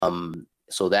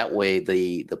So that way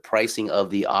the pricing of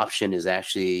the option is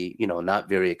actually, not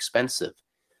very expensive.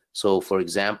 So for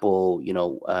example,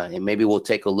 and maybe we'll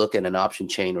take a look at an option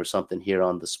chain or something here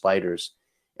on the spiders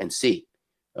and see.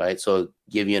 All right. So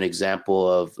give you an example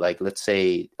of, like, let's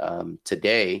say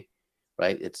today,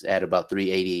 right, it's at about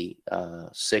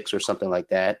 386 or something like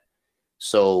that.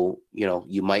 So,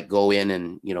 you might go in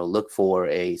and, look for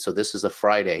so this is a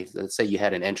Friday. Let's say you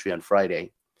had an entry on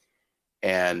Friday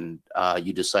and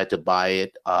you decide to buy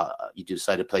it. You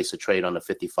decide to place a trade on the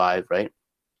 55, right?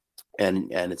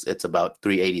 And it's about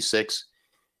 386.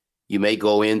 You may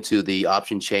go into the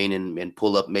option chain and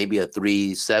pull up maybe a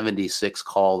 376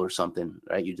 call or something,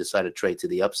 right? You decide to trade to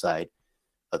the upside.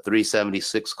 A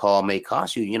 376 call may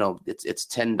cost you, it's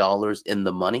 $10 in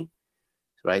the money,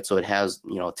 right? So it has,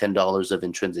 $10 of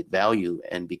intrinsic value.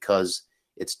 And because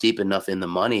it's deep enough in the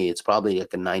money, it's probably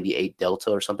like a 98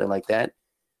 delta or something like that.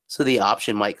 So the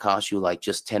option might cost you like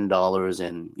just $10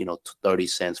 and, 30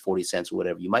 cents, 40 cents, or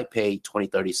whatever. You might pay 20,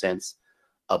 30 cents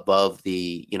above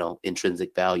the,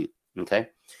 intrinsic value. Okay.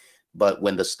 But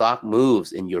when the stock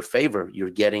moves in your favor, you're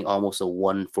getting almost a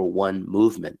 1-for-1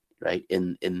 movement, right?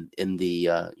 In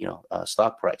the,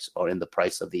 stock price, or in the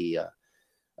price of the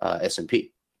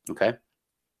S&P. Okay.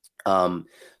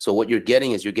 So what you're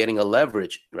getting is, you're getting a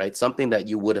leverage, right? Something that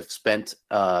you would have spent,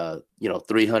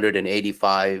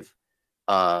 385,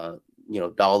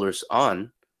 dollars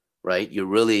on, right? You're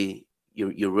really,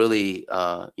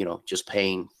 just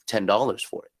paying $10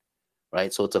 for it,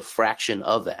 right? So it's a fraction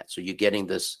of that. So you're getting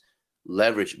this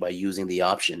leverage by using the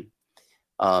option,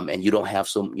 and you don't have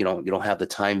you don't have the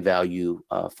time value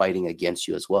fighting against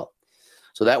you as well.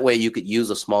 So that way you could use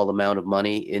a small amount of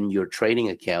money in your trading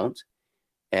account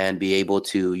and be able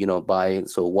to, buy.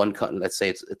 So let's say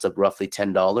it's a roughly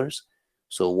 $10.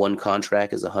 So one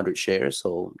contract is 100 shares.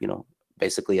 So,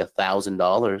 basically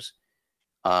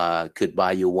 $1,000 could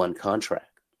buy you one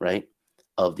contract, right,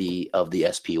 of the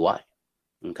SPY.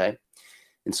 Okay.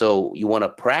 And so you want to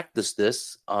practice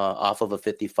this off of a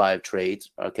 55 trades.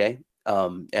 Okay.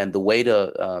 And the way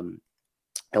to,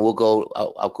 and I'll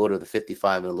go to the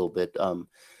 55 in a little bit.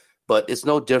 But it's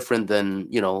no different than,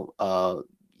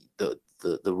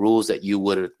 the rules that you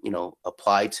would,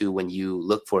 apply to when you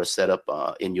look for a setup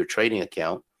in your trading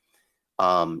account,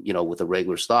 with a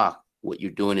regular stock. What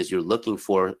you're doing is you're looking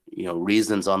for,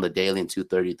 reasons on the daily and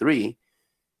 233,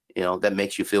 that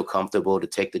makes you feel comfortable to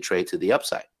take the trade to the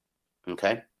upside.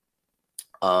 Okay.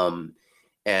 And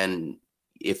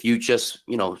if you just,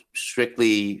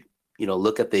 strictly,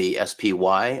 look at the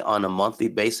SPY on a monthly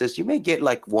basis, you may get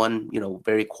like one,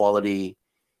 very quality,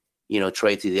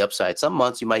 trade to the upside. Some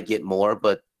months you might get more,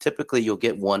 but typically you'll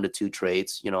get 1 to 2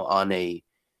 trades, on a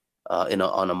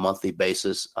monthly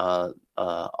basis, on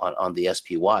the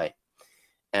SPY.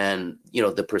 And,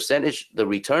 the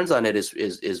returns on it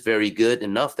is very good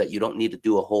enough that you don't need to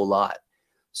do a whole lot.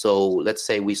 So let's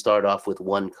say we start off with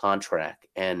one contract,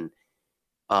 and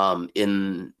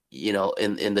in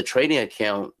the trading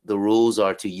account, the rules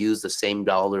are to use the same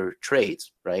dollar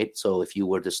trades, right? So if you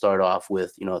were to start off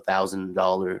with,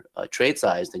 $1,000 trade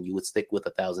size, then you would stick with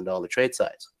 $1,000 trade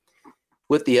size.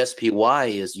 With the SPY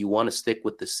is you want to stick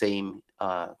with the same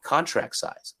contract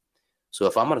size. So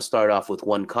if I'm going to start off with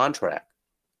one contract,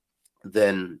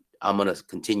 then I'm going to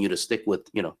continue to stick with,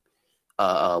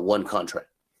 one contract.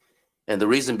 And the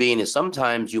reason being is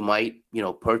sometimes you might,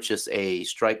 purchase a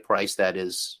strike price that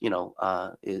is,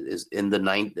 is in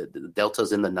the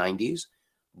delta's in the 90s,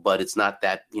 but it's not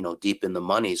that, deep in the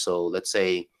money. So let's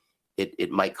say it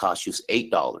might cost you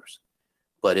 $8,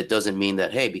 but it doesn't mean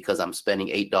that, hey, because I'm spending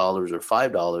 $8 or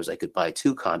 $5, I could buy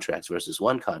 2 contracts versus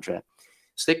 1 contract.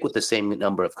 Stick with the same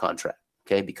number of contracts,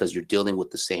 okay? Because you're dealing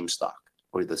with the same stock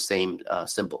or the same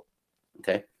symbol,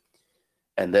 okay?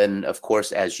 And then, of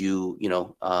course, as you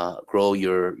grow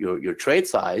your trade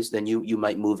size, then you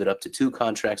might move it up to 2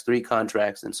 contracts, 3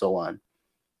 contracts, and so on.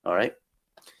 All right.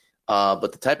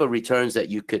 But the type of returns that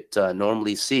you could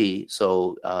normally see.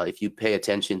 So if you pay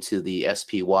attention to the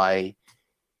SPY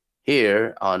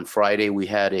here on Friday, we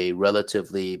had a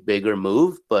relatively bigger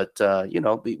move, but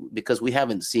because we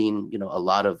haven't seen a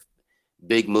lot of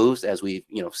big moves as we've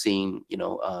seen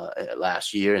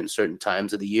last year and certain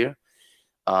times of the year,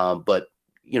 but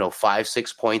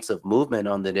 5-6 points of movement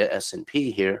on the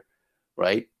S&P here,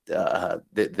 right?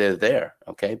 They're there,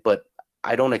 okay? But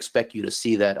I don't expect you to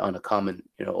see that on a common,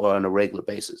 or on a regular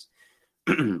basis.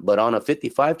 But on a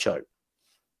 55 chart,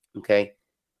 okay,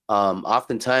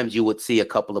 oftentimes you would see a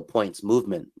couple of points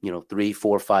movement, 3,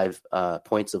 4, 5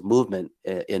 points of movement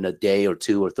in a day or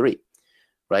 2 or 3,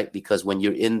 right? Because when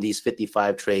you're in these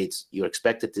 55 trades, you're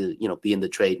expected to, be in the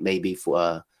trade maybe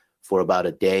for for about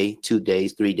a day, 2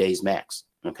 days, 3 days max.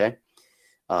 Okay.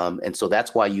 And so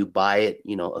that's why you buy it,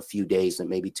 a few days and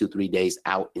maybe 2, 3 days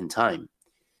out in time,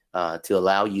 to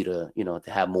allow you to,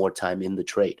 to have more time in the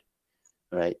trade.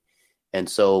 Right. And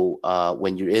so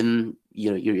when you're in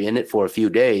it for a few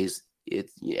days,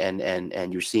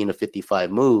 and you're seeing a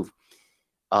 55 move,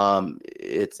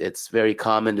 it's very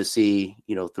common to see,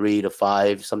 3 to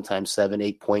 5, sometimes 7,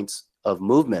 8 points of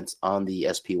movements on the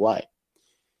SPY.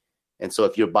 And so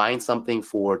if you're buying something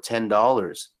for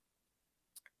 $10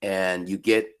 and you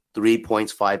get 3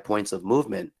 points, 5 points of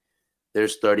movement,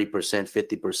 there's 30%,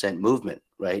 50% movement,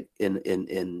 right?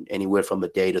 In anywhere from a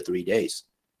day to 3 days,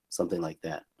 something like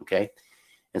that. Okay.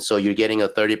 And so you're getting a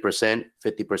 30%,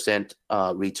 50%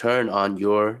 return on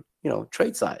your,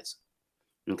 trade size.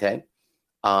 Okay.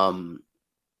 On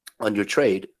your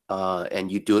trade,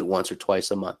 and you do it once or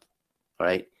twice a month. All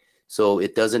right. So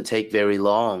it doesn't take very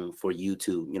long for you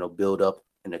to, build up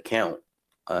an account,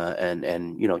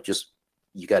 and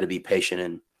you got to be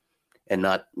patient and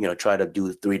not, try to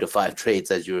do 3 to 5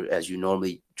 trades as you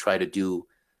normally try to do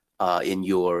in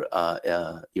your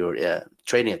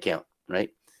trading account. Right.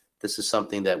 This is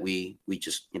something that we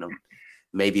just,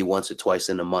 maybe once or twice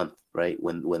in a month, right?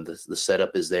 When the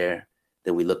setup is there,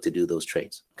 then we look to do those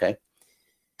trades. Okay.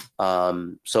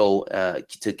 So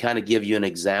to kind of give you an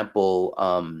example,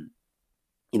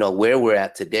 where we're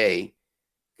at today,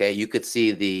 okay, you could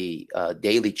see the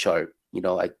daily chart.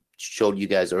 I showed you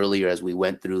guys earlier as we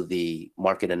went through the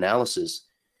market analysis,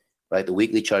 right? The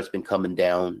weekly chart's been coming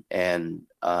down, and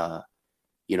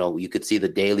you could see the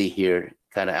daily here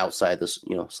kind of outside this,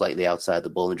 slightly outside the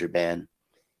Bollinger Band.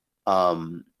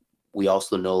 We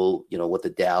also know, what the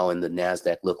Dow and the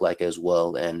NASDAQ look like as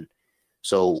well. And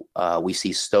so we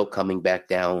see Stoke coming back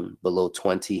down below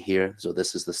 20 here. So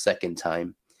this is the second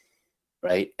time,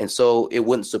 right? And so it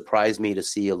wouldn't surprise me to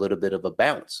see a little bit of a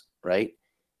bounce, right?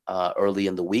 Early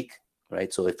in the week,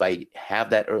 right? So if I have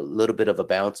that little bit of a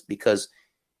bounce, because,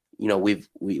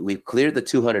 we've cleared the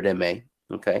 200 MA,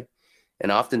 okay?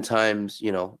 And oftentimes,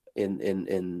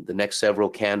 in the next several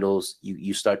candles,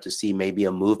 you start to see maybe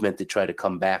a movement to try to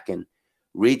come back and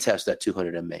retest that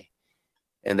 200 MA.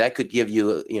 And that could give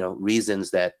you,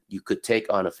 reasons that you could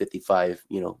take on a 55,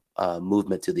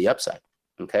 movement to the upside.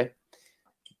 Okay.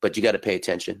 But you got to pay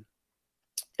attention.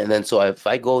 And then, so if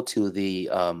I go to the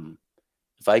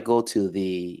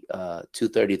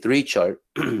 233 chart,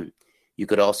 you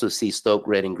could also see Stoke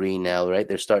red and green now, right?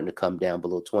 They're starting to come down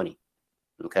below 20.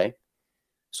 Okay.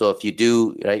 So if you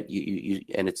do, right,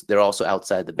 and they're also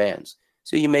outside the bands.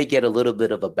 So you may get a little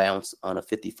bit of a bounce on a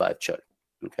 55 chart.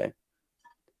 Okay.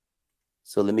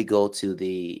 So let me go to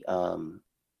the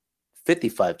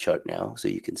 55 chart now so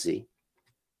you can see.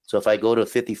 So if I go to a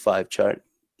 55 chart,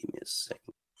 give me a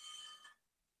second.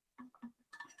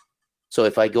 So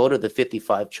if I go to the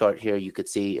 55 chart here, you could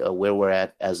see where we're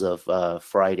at as of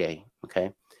Friday.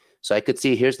 Okay. So I could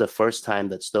see here's the first time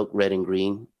that Stoke red and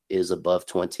green is above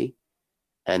 20.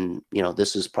 And,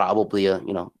 this is probably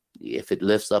if it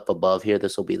lifts up above here,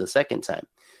 this will be the second time.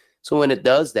 So when it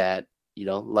does that,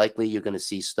 likely you're going to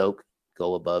see Stoke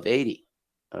go above 80.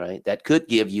 All right. That could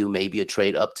give you maybe a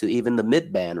trade up to even the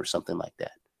mid band or something like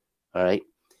that. All right.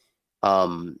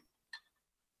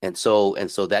 And so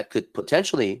that could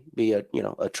potentially be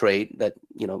a trade that,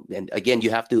 and again,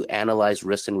 you have to analyze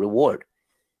risk and reward.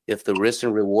 If the risk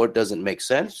and reward doesn't make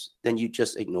sense, then you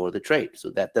just ignore the trade. So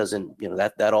that doesn't,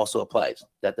 that also applies.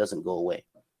 That doesn't go away.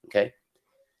 Okay.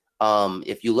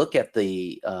 If you look at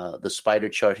the spider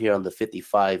chart here on the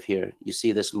 55 here, you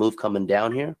see this move coming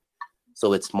down here.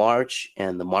 So it's March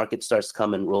and the market starts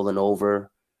rolling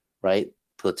over, right?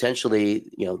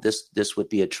 Potentially, this would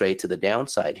be a trade to the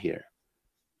downside here.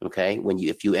 Okay.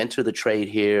 If you enter the trade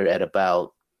here at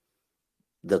about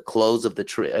the close of the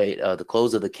trade, the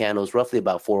close of the candle is roughly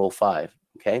about 405.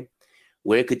 Okay.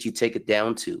 Where could you take it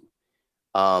down to?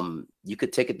 You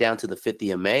could take it down to the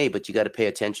 50 MA, but you got to pay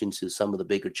attention to some of the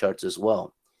bigger charts as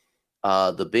well.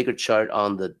 The bigger chart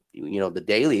on the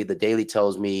daily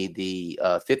tells me the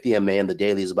 50 MA and the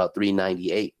daily is about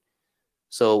 398.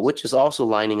 So, which is also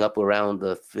lining up around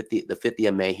the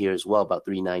 50 MA here as well, about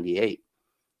 398.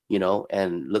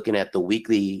 And looking at the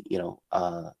weekly,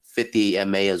 50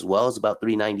 MA as well is about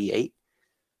 398.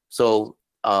 So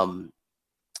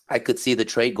I could see the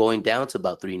trade going down to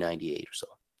about 398 or so.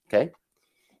 Okay.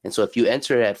 And so if you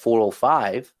enter at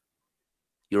 405,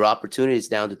 your opportunity is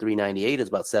down to 398 is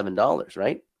about $7,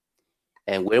 right?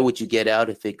 And where would you get out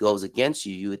if it goes against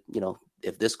you?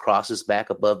 If this crosses back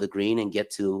above the green and get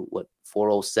to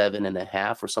 407 and a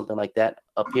half or something like that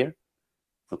up here.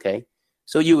 Okay.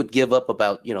 So you would give up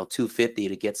about, 250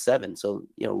 to get 7. So,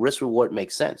 risk reward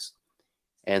makes sense.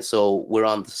 And so we're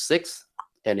on the 6th,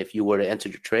 and if you were to enter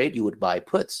the trade, you would buy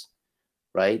puts,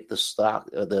 right? The stock,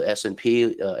 the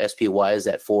S&P, SPY is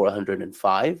at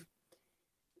 405.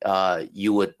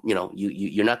 You would,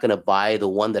 you're not going to buy the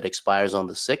one that expires on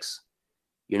the 6th.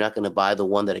 You're not going to buy the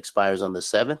one that expires on the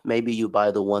 7th. Maybe you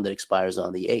buy the one that expires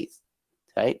on the 8th,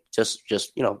 right? Just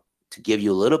to give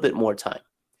you a little bit more time,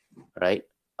 right?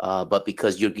 But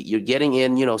because you're getting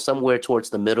in, somewhere towards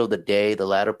the middle of the day, the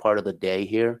latter part of the day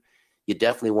here, you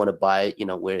definitely want to buy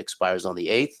it, where it expires on the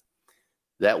 8th.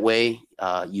 That way,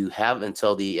 you have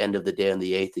until the end of the day on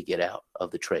the 8th to get out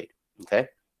of the trade, okay?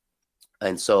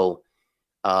 And so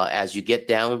as you get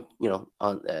down,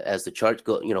 as the chart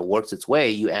works its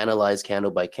way, you analyze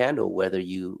candle by candle whether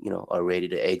you are ready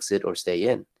to exit or stay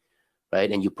in,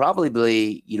 right? And you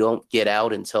don't get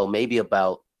out until maybe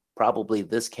about probably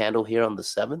this candle here on the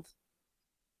 7th,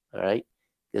 all right?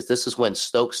 Because this is when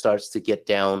Stokes starts to get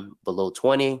down below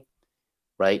 20,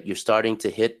 right? You're starting to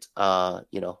hit,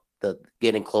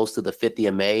 getting close to the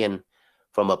 50 MA, and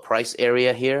from a price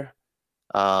area here,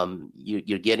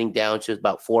 you're getting down to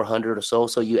about 400 or so.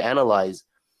 So you analyze,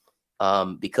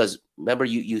 because remember,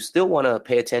 you still want to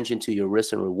pay attention to your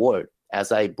risk and reward.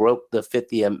 As I broke the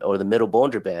 50 or the middle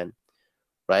Bollinger Band,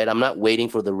 right? I'm not waiting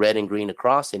for the red and green to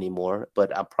cross anymore,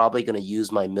 but I'm probably going to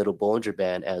use my middle Bollinger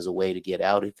Band as a way to get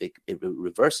out if it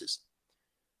reverses,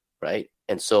 right?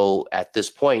 And so at this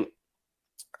point,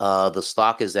 the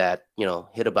stock is at,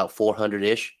 hit about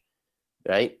 400-ish,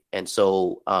 right? And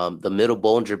so the middle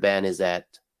Bollinger Band is at,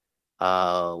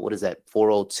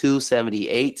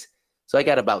 402.78. So I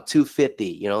got about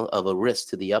 250, of a risk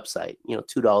to the upside,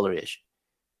 $2-ish.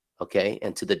 Okay.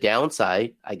 And to the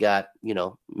downside, I got,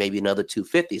 maybe another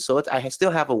 250. So I still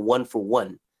have a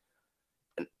 1-for-1.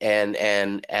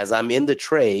 And as I'm in the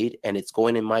trade and it's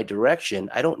going in my direction,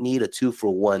 I don't need a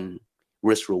 2-for-1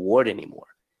 risk reward anymore.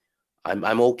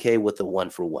 I'm okay with the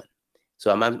 1-for-1.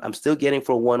 So I'm still getting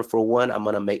for 1-for-1. I'm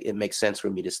going to make it make sense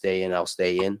for me to stay in. I'll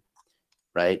stay in.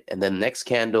 Right. And then next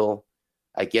candle,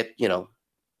 I get,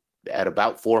 at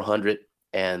about 400,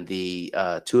 and the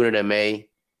 200 MA,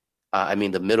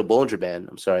 the middle Bollinger Band,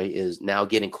 is now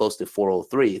getting close to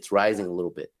 403. It's rising a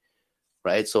little bit.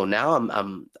 Right. So now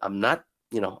I'm not,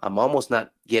 I'm almost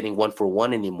not getting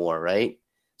 1-for-1 anymore. Right.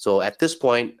 So at this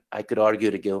point, I could argue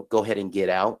to go ahead and get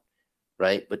out.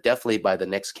 Right. But definitely by the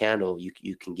next candle,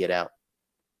 you can get out.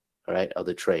 All right, of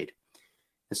the trade.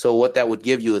 And so what that would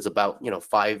give you is about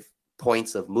 5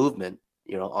 points of movement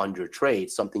on your trade,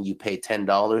 something you pay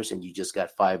 $10 and you just got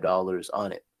 $5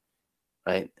 on it,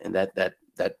 right? And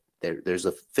there's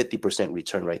a 50%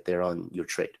 return right there on your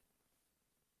trade.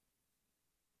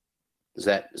 Does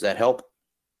that help?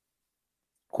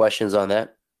 Questions on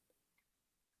that?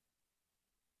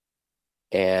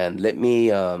 And let me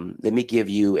give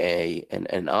you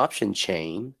an option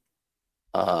chain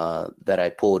that I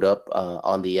pulled up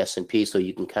on the S&P so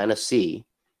you can kind of see.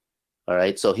 All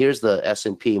right, so here's the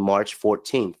S&P March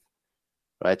 14th.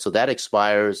 Right, so that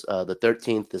expires the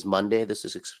 13th is Monday.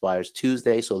 This expires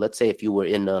Tuesday. So let's say if you were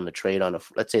in on a trade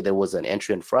let's say there was an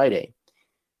entry on Friday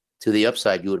to the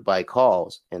upside, you would buy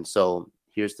calls. And so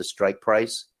here's the strike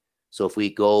price. So if we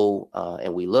go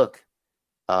and we look,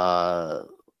 the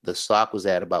stock was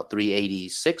at about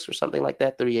 386 or something like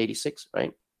that, 386,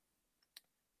 right?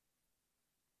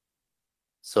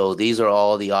 So these are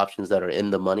all the options that are in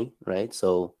the money, right?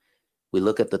 So we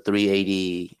look at the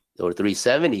 380 or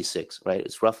 376, right?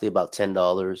 It's roughly about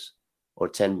 $10 or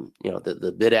 10,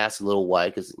 the bid ask is a little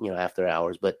wide because, after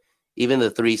hours, but even the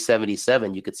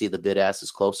 377, you could see the bid ask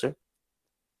is closer.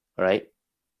 All right.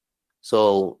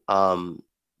 So,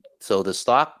 so the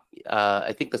stock,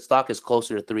 I think the stock is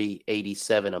closer to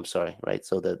 387. I'm sorry. Right.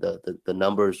 So the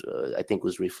numbers, I think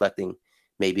was reflecting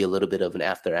maybe a little bit of an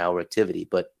after hour activity,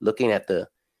 but looking at the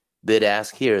bid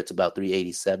ask here, it's about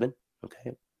 387.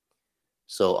 Okay.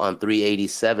 So on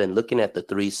 387, looking at the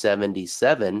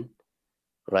 377,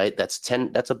 right? That's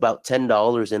about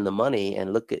 $10 in the money.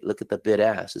 And look at the bid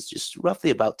ask. It's just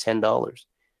roughly about $10.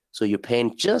 So you're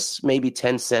paying just maybe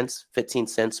 10 cents, 15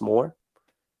 cents more,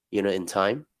 in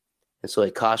time. And so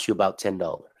it costs you about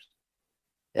 $10.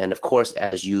 And of course,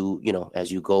 as you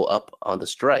go up on the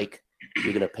strike,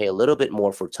 you're going to pay a little bit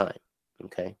more for time.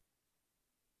 Okay.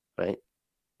 Right.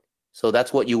 So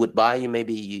that's what you would buy. You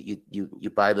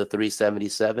buy the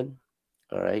 377.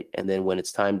 All right. And then when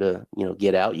it's time to,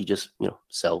 get out, you just,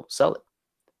 sell it.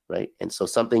 Right. And so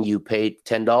something you paid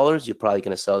 $10, you're probably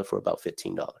going to sell it for about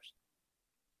 $15.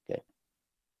 Okay.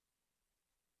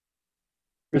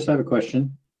 Chris, I have a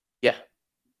question. Yeah.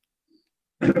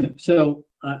 So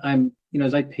I'm,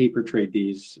 as I paper trade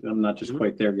these, I'm not just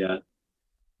quite there yet.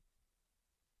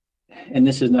 and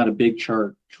this is not a big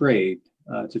chart trade,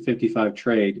 it's a 55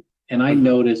 trade. And I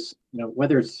notice,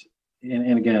 whether it's,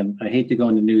 and again, I hate to go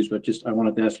into news, but just I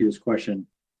wanted to ask you this question.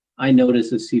 I notice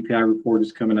the CPI report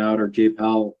is coming out, or Jay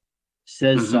Powell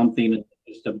says something,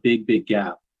 just a big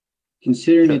gap.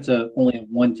 Considering it's only a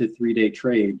 1 to 3 day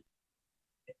trade,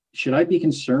 should I be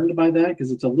concerned by that?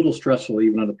 Because it's a little stressful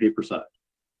even on the paper side.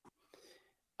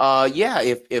 Yeah,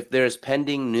 if there's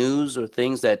pending news or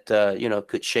things that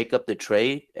could shake up the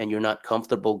trade, and you're not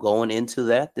comfortable going into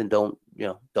that, then don't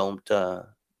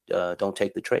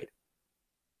take the trade.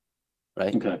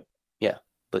 Right. Okay. Yeah,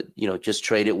 but just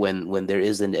trade it when there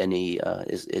isn't any.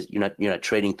 You're not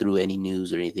trading through any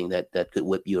news or anything that could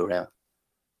whip you around.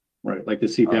 Right, like the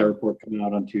CPI report coming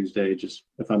out on Tuesday. Just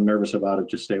if I'm nervous about it,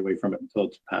 just stay away from it until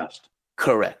it's passed.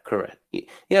 Correct.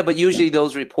 Yeah, but usually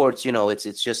those reports,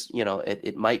 it's just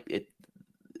it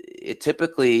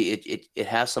typically it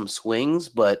has some swings,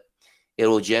 but it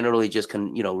will generally just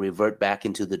revert back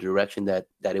into the direction that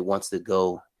it wants to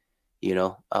go,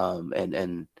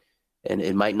 and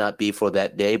it might not be for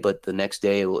that day, but the next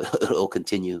day it'll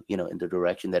continue, in the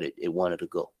direction that it wanted to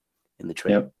go in the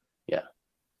trade. Yep. Yeah.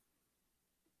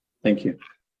 Thank you.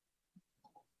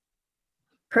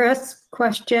 Chris,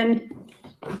 question.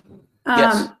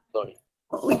 Yes. Sorry.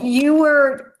 You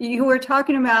were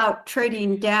talking about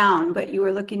trading down, but you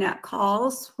were looking at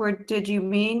calls. Did you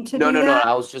mean to do that? No.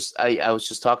 I was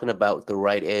just talking about the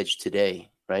right edge today,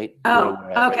 right? Oh,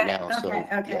 okay. Right now.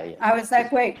 Okay. Yeah. I was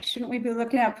like, wait, shouldn't we be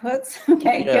looking at puts?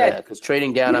 Okay, good. Yeah, because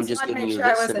trading down, I'm just wanted to giving make you sure I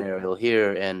this wasn't- scenario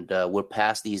here, and we're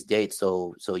past these dates,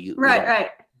 so you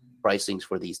Right. pricings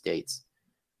for these dates.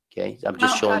 Okay, I'm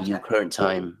just showing you gotcha. current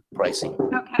time pricing.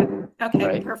 Okay,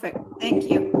 Right. perfect. Thank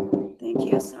you.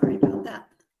 Sorry about that.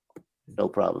 No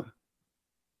problem.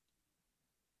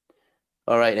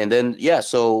 All right, and then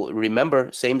so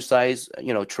remember, same size,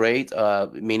 trade,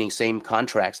 meaning same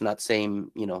contracts, not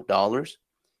same, dollars,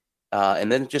 and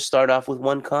then just start off with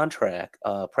one contract,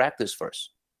 practice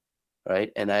first, right?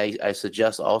 And I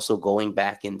suggest also going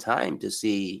back in time to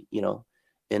see,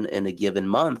 in a given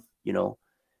month,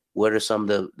 what are some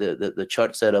of the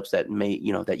chart setups that may,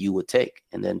 that you would take,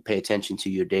 and then pay attention to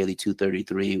your daily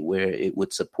 233 where it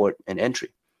would support an entry,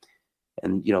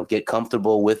 and, get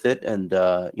comfortable with it. And,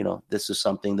 this is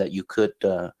something that you could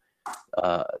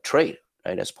trade,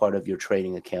 right, as part of your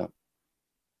trading account.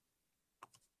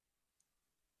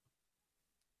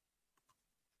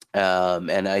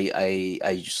 And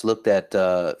I just looked at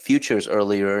futures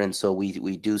earlier, and so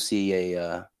we do see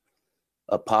a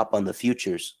pop on the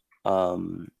futures.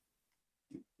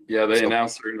 Yeah, they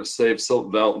announced they're going to save.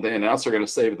 They announced they're going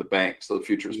to save the bank, so the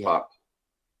futures popped.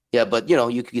 Yeah, but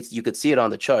you could see it on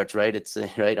the charts, right? It's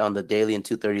right on the daily and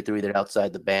 233. They're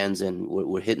outside the bands, and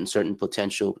we're hitting certain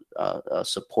potential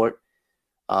support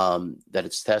that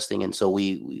it's testing, and so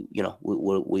we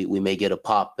may get a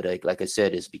pop. But like I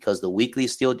said, it's because the weekly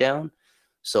is still down.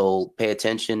 So pay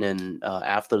attention, and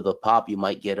after the pop, you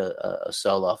might get a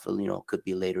sell off. Could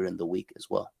be later in the week as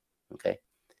well. Okay.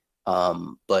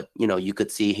 But you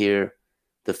could see here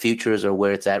the futures are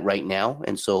where it's at right now.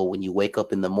 And so when you wake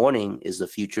up in the morning, is the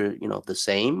future, the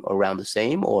same, around the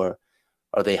same, or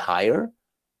are they higher,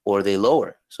 or are they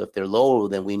lower? So if they're lower,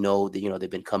 then we know that, they've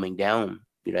been coming down,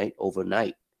 right,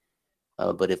 overnight.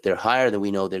 But if they're higher, then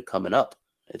we know they're coming up.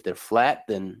 If they're flat,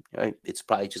 then it's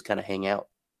probably just kind of hang out.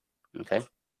 Okay.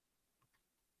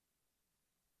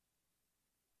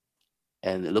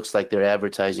 And it looks like they're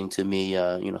advertising to me,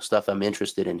 stuff I'm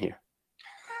interested in here.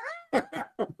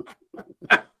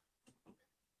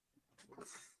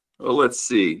 Well, let's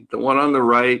see. The one on the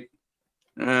right.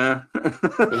 Yeah.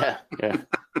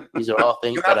 These are all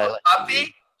things that I like.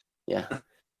 Puppy? Yeah.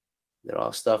 They're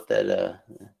all stuff that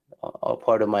all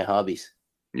part of my hobbies.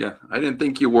 Yeah, I didn't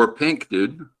think you wore pink,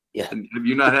 dude. Yeah. Have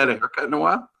you not had a haircut in a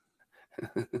while?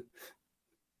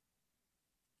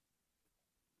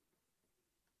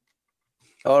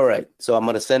 All right. So I'm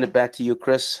going to send it back to you,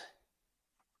 Chris.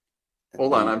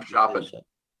 Hold on, I'm shopping.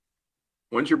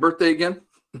 When's your birthday again?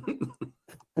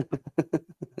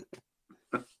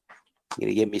 You're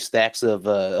gonna give me stacks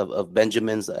of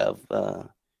Benjamins of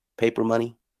paper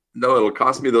money? No, it'll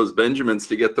cost me those Benjamins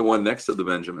to get the one next to the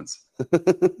Benjamins.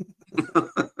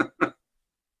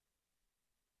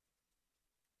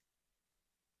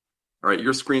 All right,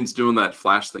 your screen's doing that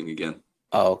flash thing again.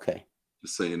 Oh, okay.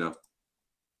 Just so you know.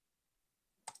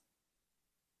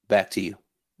 Back to you.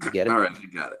 You get it? All right,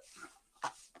 you got it.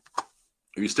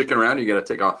 Are you sticking around? Or you got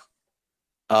to take off.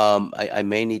 I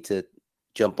may need to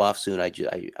jump off soon.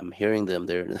 I'm hearing them.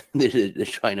 They're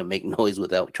trying to make noise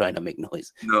without trying to make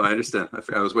noise. No, I understand.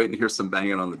 I was waiting to hear some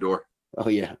banging on the door. Oh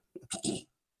yeah.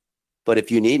 But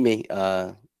if you need me,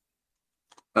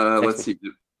 Let's see.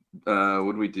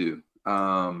 What do we do?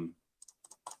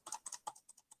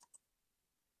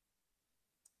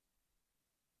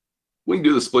 We can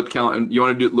do the split calendar. You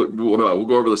want to do? Look, we'll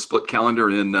go over the split calendar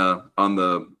in on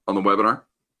the webinar.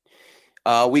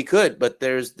 We could, but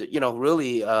there's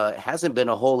really hasn't been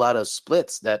a whole lot of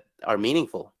splits that are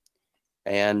meaningful,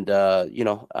 and there's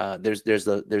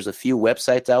a few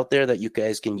websites out there that you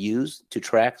guys can use to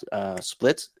track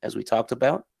splits, as we talked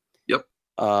about. Yep.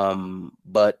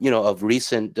 But of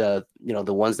recent, the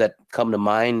ones that come to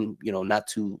mind, not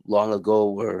too long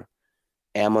ago were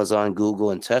Amazon,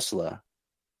 Google, and Tesla.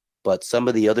 But some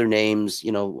of the other names,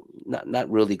 not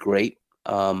really great.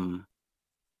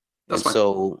 That's fine.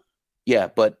 So, yeah,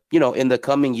 but in the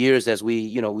coming years, as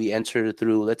we we enter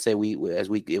through, let's say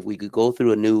if we could go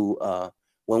through a new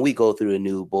when we go through a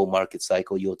new bull market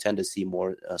cycle, you'll tend to see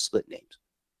more split names.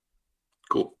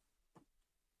 Cool.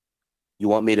 You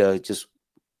want me to just?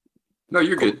 No,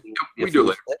 you're good. We do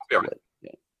it later.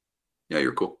 Yeah,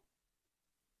 you're cool.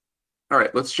 All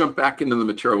right, let's jump back into the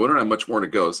material. We don't have much more to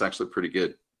go. It's actually pretty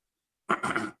good.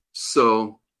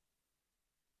 So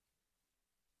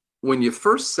when you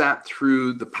first sat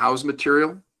through the POWs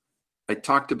material, I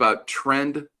talked about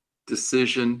trend,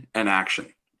 decision, and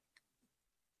action.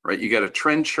 Right? You got a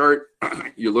trend chart.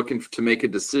 You're looking to make a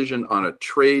decision on a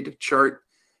trade chart,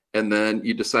 and then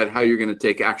you decide how you're going to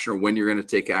take action or when you're going to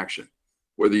take action.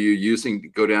 Whether you're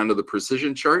go down to the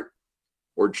precision chart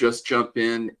or just jump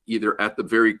in either at the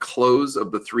very close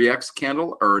of the 3X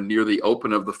candle or near the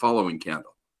open of the following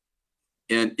candle.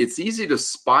 And it's easy to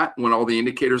spot when all the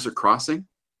indicators are crossing,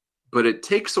 but it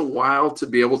takes a while to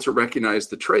be able to recognize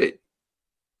the trade.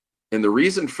 And the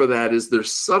reason for that is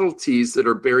there's subtleties that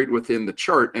are buried within the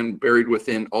chart and buried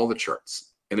within all the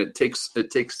charts. And it takes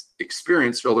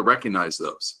experience to be able to recognize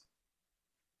those.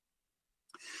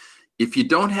 If you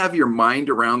don't have your mind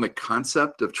around the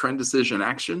concept of trend, decision,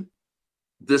 action,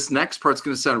 this next part's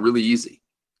going to sound really easy,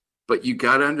 but you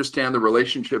got to understand the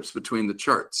relationships between the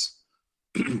charts.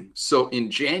 So in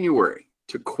January,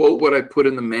 to quote what I put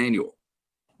in the manual,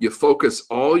 you focus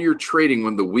all your trading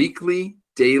when the weekly,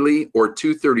 daily, or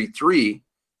 233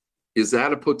 is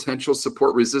at a potential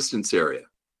support resistance area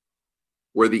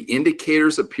where the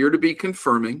indicators appear to be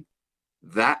confirming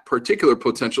that particular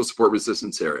potential support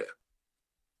resistance area.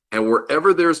 And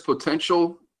wherever there's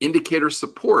potential indicator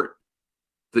support,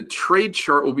 the trade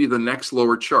chart will be the next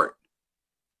lower chart.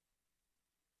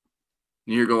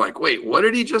 And you're going like, wait, what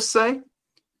did he just say?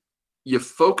 You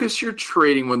focus your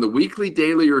trading when the weekly,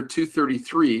 daily, or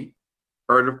 233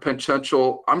 are at a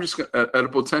potential, at a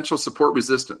potential support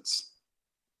resistance.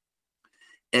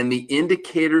 And the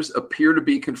indicators appear to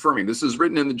be confirming. This is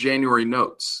written in the January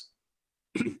notes.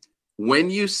 When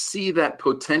you see that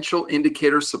potential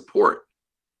indicator support,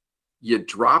 you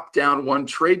drop down one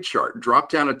trade chart, drop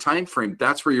down a time frame,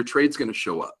 that's where your trade's going to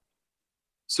show up.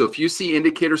 So if you see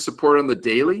indicator support on the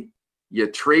daily, you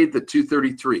trade the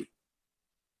 233.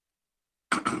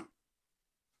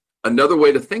 Another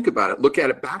way to think about it, look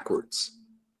at it backwards.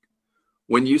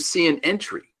 When you see an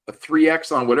entry, a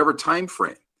 3X on whatever time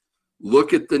frame,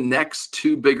 look at the next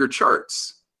two bigger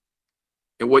charts.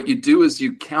 And what you do is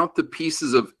you count the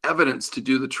pieces of evidence to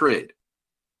do the trade.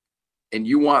 And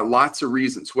you want lots of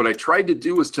reasons. What I tried to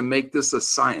do was to make this a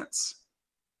science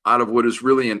out of what is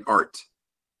really an art.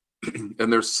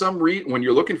 And there's some when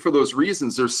you're looking for those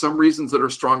reasons, there's some reasons that are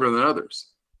stronger than others.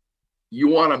 You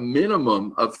want a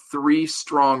minimum of 3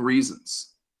 strong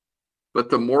reasons. But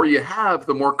the more you have,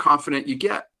 the more confident you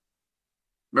get.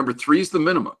 Remember, 3 is the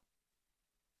minimum.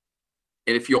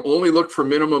 And if you only look for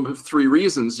minimum of 3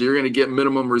 reasons, you're going to get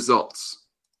minimum results.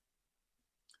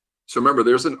 So remember,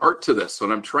 there's an art to this.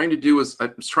 What I'm trying to do is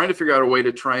I'm trying to figure out a way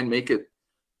to try and make it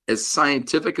as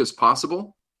scientific as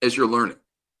possible as you're learning,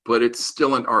 but it's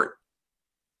still an art.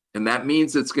 And that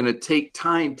means it's going to take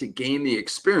time to gain the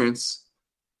experience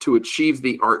to achieve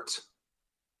the art.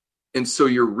 And so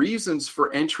your reasons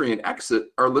for entry and exit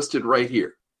are listed right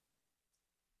here.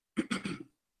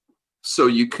 So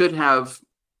you could have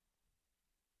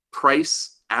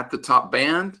price at the top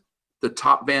band. The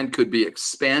top band could be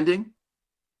expanding.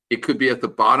 It could be at the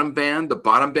bottom band. The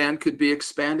bottom band could be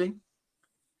expanding.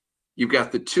 You've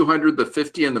got the 200, the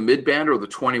 50, and the mid band, or the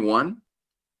 21.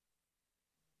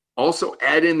 Also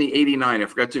add in the 89. I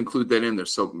forgot to include that in there.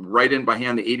 So right in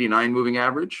behind the 89 moving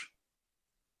average.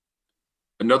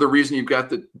 Another reason you've got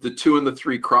the 2 and the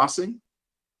 3 crossing.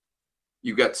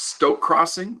 You've got Stoke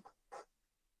crossing.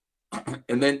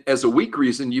 And then as a weak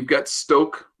reason, you've got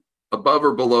Stoke above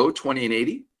or below 20 and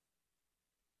 80.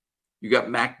 You got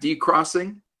MACD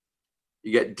crossing.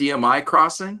 You got DMI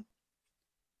crossing.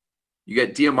 You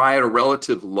got DMI at a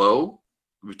relative low.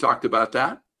 We've talked about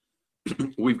that.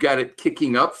 We've got it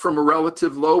kicking up from a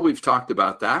relative low. We've talked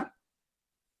about that.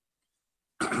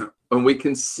 And we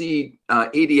can see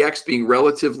ADX being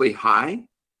relatively high.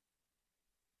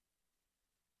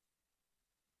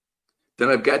 Then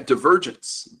I've got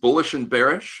divergence, bullish and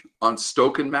bearish on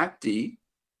Stochn and MACD.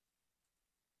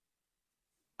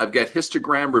 I've got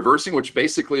histogram reversing, which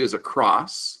basically is a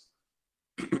cross.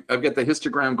 I've got the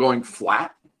histogram going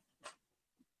flat,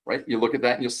 right? You look at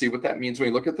that and you'll see what that means when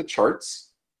you look at the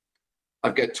charts.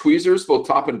 I've got tweezers, both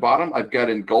top and bottom. I've got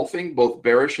engulfing, both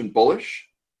bearish and bullish.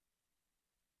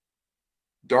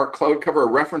 Dark cloud cover,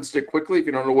 I referenced it quickly. If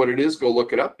you don't know what it is, go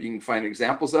look it up. You can find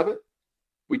examples of it.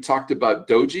 We talked about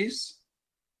dojis.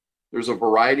 There's a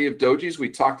variety of dojis. We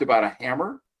talked about a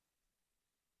hammer.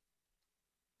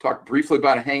 Talked briefly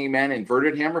about a hanging man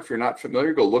inverted hammer. If you're not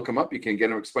familiar, go look them up. You can get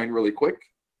them explained really quick.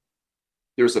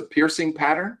 There's a piercing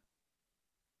pattern,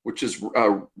 which is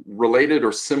related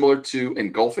or similar to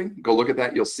engulfing. Go look at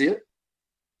that. You'll see it.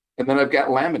 And then I've got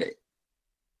laminate,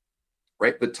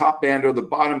 right? The top band or the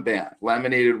bottom band,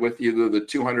 laminated with either the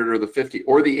 200 or the 50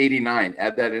 or the 89.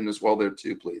 Add that in as well there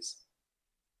too, please.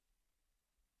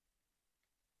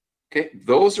 Okay,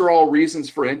 those are all reasons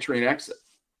for entry and exit.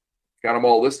 Got them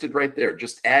all listed right there.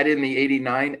 Just add in the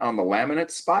 89 on the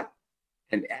laminate spot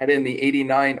and add in the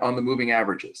 89 on the moving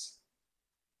averages.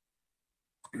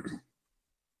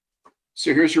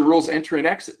 So here's your rules, entry and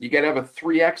exit. You got to have a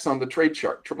 3X on the trade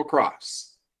chart, triple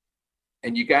cross.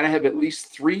 And you got to have at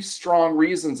least 3 strong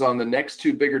reasons on the next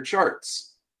 2 bigger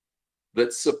charts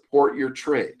that support your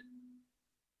trade.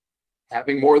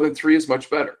 Having more than 3 is much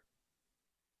better.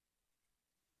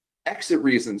 Exit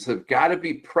reasons have got to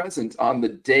be present on the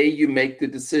day you make the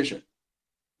decision.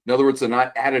 In other words, they're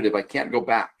not additive. I can't go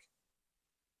back.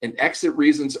 And exit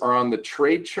reasons are on the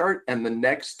trade chart and the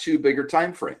next 2 bigger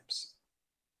time frames.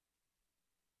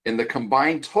 And the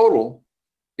combined total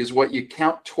is what you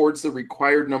count towards the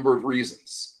required number of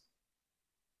reasons.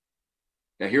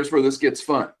 Now, here's where this gets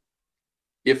fun.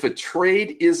 If a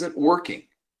trade isn't working,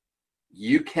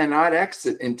 you cannot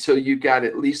exit until you got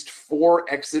at least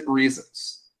 4 exit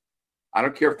reasons. I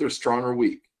don't care if they're strong or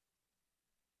weak.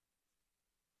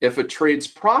 If a trade's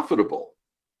profitable,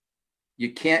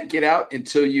 you can't get out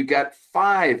until you got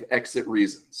 5 exit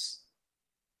reasons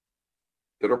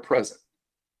that are present.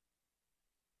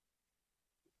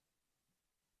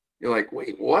 You're like,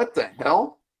 wait, what the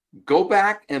hell? Go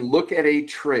back and look at a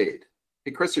trade.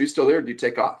 Hey, Chris, are you still there? Or do you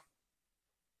take off?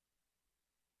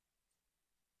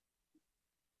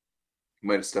 You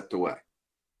might have stepped away.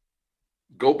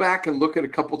 Go back and look at a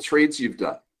couple trades you've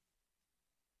done.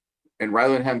 And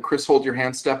rather than having Chris hold your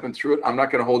hand stepping through it, I'm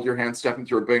not going to hold your hand stepping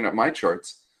through it, bringing up my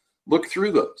charts. Look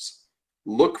through those.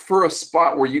 Look for a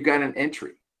spot where you got an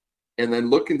entry. And then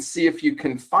look and see if you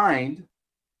can find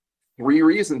 3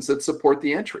 reasons that support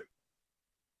the entry.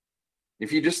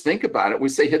 If you just think about it, we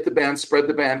say hit the band, spread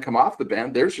the band, come off the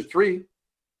band. There's your 3.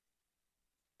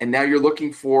 And now you're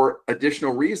looking for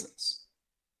additional reasons.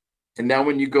 And now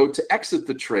when you go to exit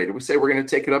the trade, we say we're going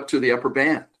to take it up to the upper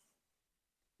band.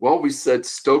 Well, we said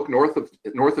Stoch north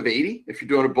of 80. If you're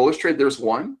doing a bullish trade, there's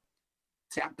 1.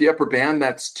 Tap the upper band,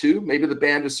 that's 2. Maybe the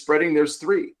band is spreading, there's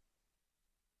 3.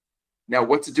 Now,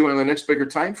 what's it doing in the next bigger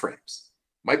time frames?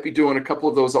 Might be doing a couple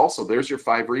of those also. There's your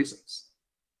 5 reasons.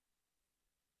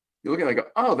 You look at it and go,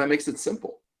 oh, that makes it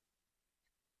simple.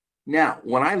 Now,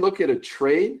 when I look at a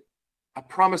trade, I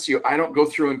promise you, I don't go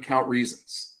through and count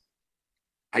reasons.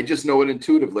 I just know it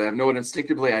intuitively. I know it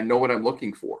instinctively. I know what I'm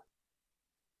looking for.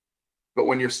 But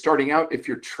when you're starting out, if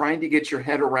you're trying to get your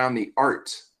head around the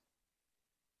art,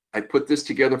 I put this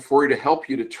together for you to help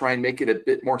you to try and make it a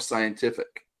bit more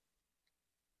scientific.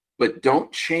 But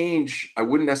don't change, I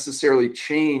wouldn't necessarily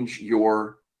change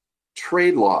your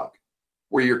trade log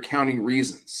where you're counting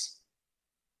reasons.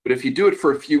 But if you do it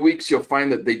for a few weeks, you'll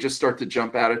find that they just start to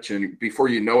jump out at you. And before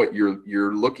you know it,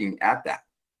 you're looking at that.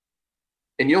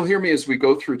 And you'll hear me as we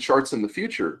go through charts in the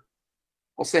future.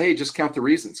 I'll say, hey, just count the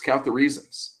reasons, count the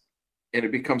reasons. And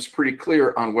it becomes pretty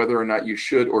clear on whether or not you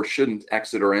should or shouldn't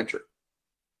exit or enter,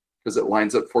 because it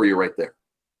lines up for you right there.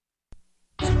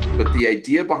 But the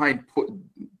idea behind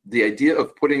the idea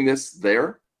of putting this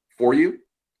there for you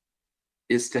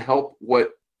is to help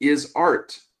what is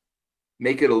art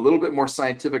make it a little bit more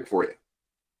scientific for you,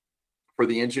 for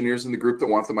the engineers in the group that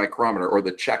want the micrometer or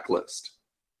the checklist.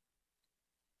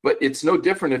 But it's no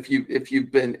different if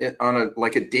you've been on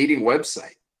a dating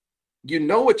website. You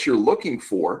know what you're looking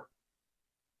for.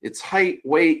 It's height,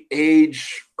 weight,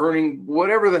 age, earning,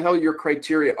 whatever the hell your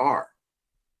criteria are.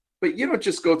 But you don't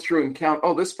just go through and count,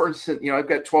 oh, this person, I've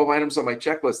got 12 items on my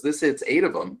checklist. This hits 8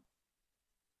 of them.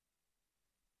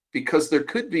 because there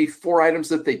could be 4 items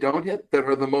that they don't hit that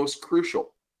are the most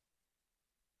crucial.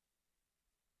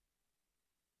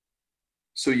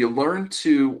 So you learn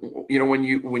to, when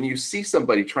you see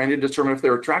somebody trying to determine if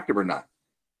they're attractive or not,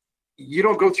 you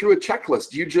don't go through a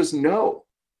checklist. You just know.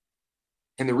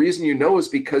 And the reason you know is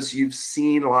because you've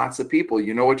seen lots of people.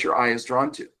 You know what your eye is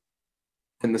drawn to.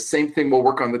 And the same thing will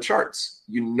work on the charts.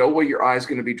 You know what your eye is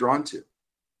going to be drawn to.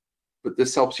 But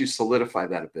this helps you solidify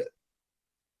that a bit.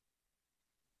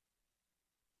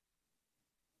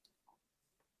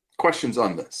 Questions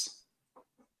on this?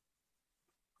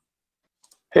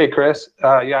 Hey, Chris.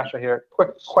 Yasha here.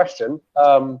 Quick question.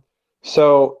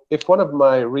 So if one of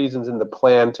my reasons in the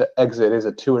plan to exit is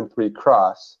a 2 and 3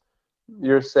 cross,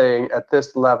 you're saying at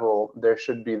this level, there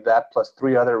should be that plus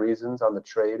 3 other reasons on the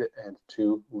trade and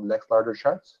 2 next larger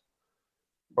charts?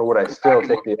 Or would I still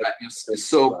take the...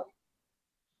 So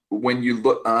when you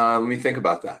look, let me think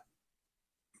about that.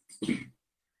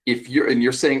 If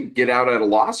you're saying get out at a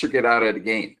loss or get out at a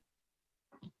gain?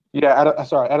 Yeah,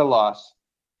 at a loss.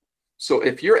 So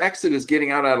if your exit is getting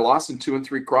out at a loss in 2 and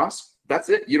 3 cross, that's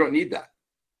it. You don't need that.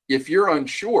 If you're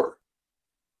unsure,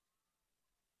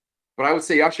 but I would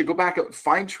say, Yasha, go back and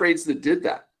find trades that did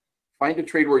that. Find a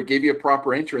trade where it gave you a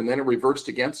proper entry and then it reversed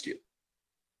against you.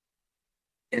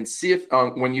 And see if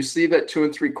when you see that 2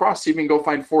 and 3 cross, see if you can go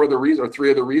find 4 other reasons or 3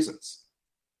 other reasons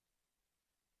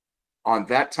on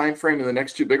that time frame and the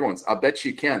next 2 bigger ones. I'll bet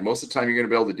you can. Most of the time, you're going to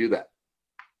be able to do that.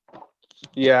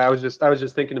 Yeah, I was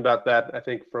just thinking about that. I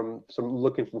think from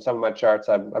looking from some of my charts,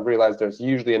 I've realized there's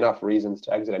usually enough reasons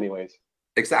to exit anyways.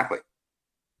 Exactly.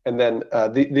 And then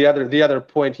the other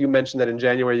point, you mentioned that in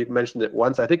January, you mentioned it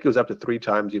once. I think it was up to 3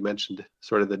 times you mentioned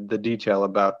sort of the detail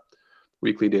about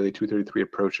weekly, daily 233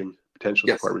 approaching potential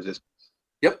support resistance.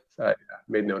 Yep. So I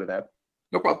made note of that.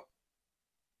 No problem.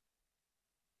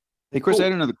 Hey, Chris, I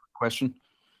had another question.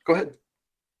 Go ahead.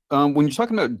 When you're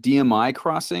talking about DMI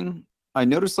crossing, I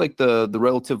noticed like the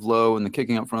relative low and the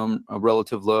kicking up from a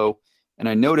relative low, and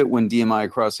I note it when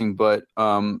DMI crossing, but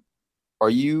are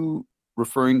you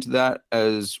referring to that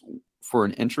as for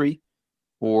an entry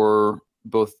or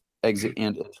both exit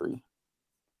and entry?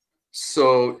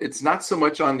 So it's not so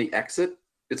much on the exit,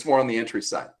 it's more on the entry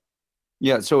side.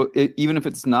 Yeah, so even if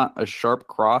it's not a sharp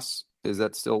cross, is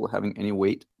that still having any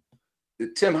weight?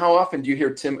 Tim, how often do you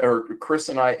hear Tim or Chris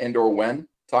and I and or Wen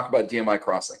talk about DMI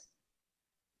crossing?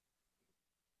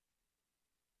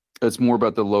 It's more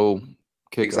about the low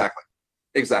kick.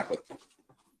 Exactly.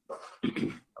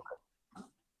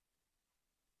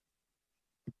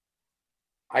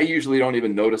 I usually don't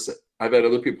even notice it. I've had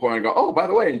other people point and go, oh, by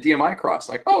the way, in DMI cross,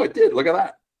 like, oh, it did. Look at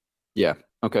that. Yeah.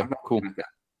 Okay. Cool. Like that.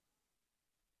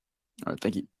 All right.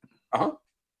 Thank you.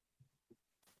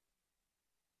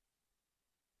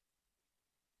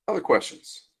 Other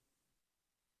questions?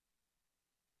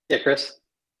 Yeah, Chris.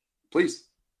 Please.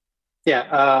 Yeah,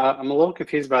 I'm a little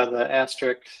confused by the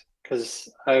asterisk because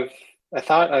I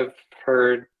thought I've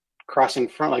heard crossing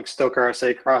front, like Stochar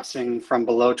RSA crossing from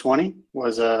below 20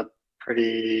 was a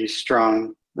pretty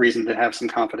strong reason to have some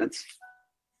confidence.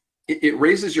 It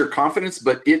raises your confidence,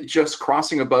 but it just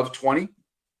crossing above 20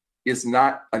 is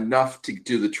not enough to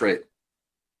do the trade.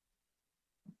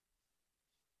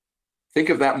 Think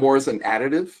of that more as an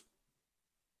additive.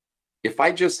 If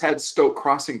I just had Stoke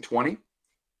crossing 20,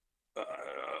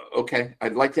 okay,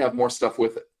 I'd like to have more stuff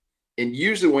with it. And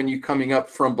usually when you're coming up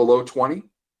from below 20,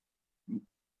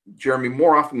 Jeremy,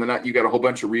 more often than not, you got a whole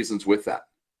bunch of reasons with that.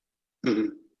 Mm-hmm.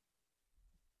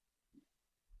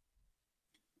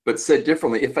 But said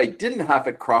differently, if I didn't have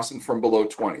it crossing from below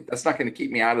 20, that's not going to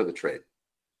keep me out of the trade.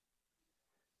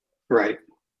 Right.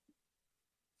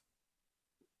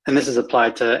 And this is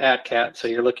applied to AtCat, so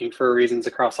you're looking for reasons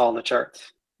across all the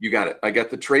charts. You got it. I got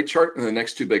the trade chart and the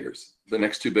next 2 biggers. The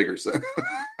next 2 biggers. The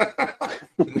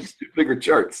next 2 bigger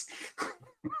charts.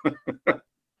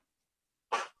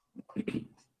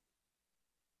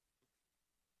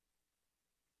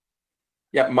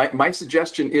 Yeah, my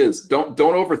suggestion is don't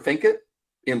overthink it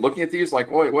in looking at these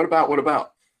like, oh, what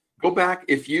about? Go back.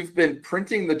 If you've been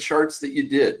printing the charts that you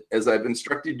did, as I've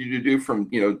instructed you to do from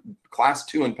class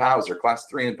 2 in POWs or class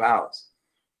 3 in POWs,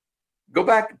 go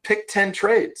back, pick 10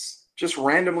 trades. Just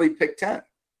randomly pick 10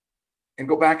 and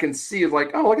go back and see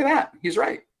like, oh, look at that. He's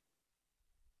right.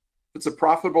 If it's a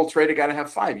profitable trade, I got to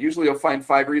have 5. Usually you'll find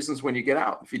 5 reasons when you get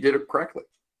out if you did it correctly.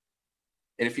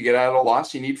 And if you get out at a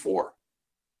loss, you need 4.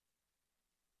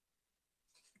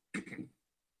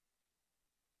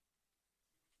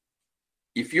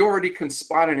 If you already can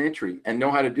spot an entry and know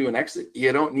how to do an exit,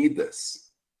 you don't need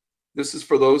this. This is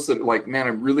for those that are like, man,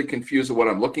 I'm really confused with what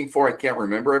I'm looking for. I can't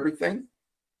remember everything.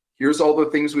 Here's all the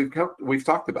things we've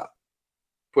talked about.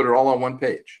 Put it all on one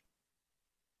page.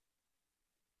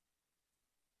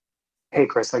 Hey,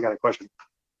 Chris, I got a question.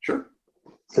 Sure.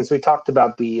 Since we talked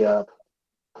about the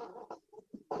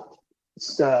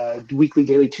weekly,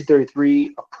 daily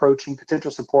 233 approaching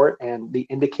potential support and the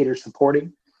indicator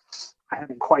supporting, I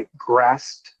haven't quite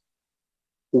grasped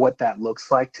what that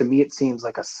looks like. To me, it seems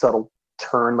like a subtle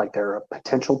turn, like they're a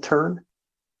potential turn.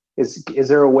 Is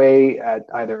there a way at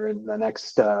either in the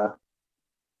next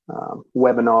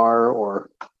webinar or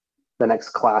the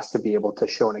next class to be able to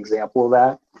show an example of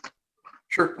that?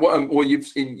 Sure. Well,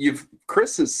 you've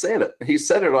Chris has said it. He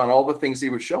said it on all the things he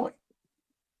was showing.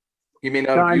 He may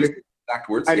not have used exact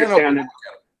words. I understand.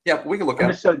 Yeah, we can look at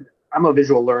it. I'm a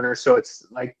visual learner, so it's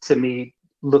like, to me,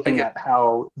 looking at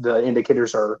how the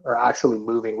indicators are actually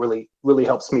moving really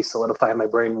helps me solidify in my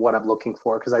brain what I'm looking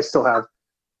for, because I still have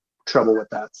trouble with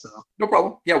that. So no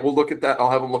problem. Yeah, we'll look at that.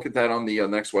 I'll have them look at that on the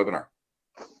next webinar.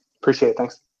 Appreciate it.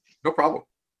 Thanks. No problem.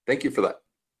 Thank you for that.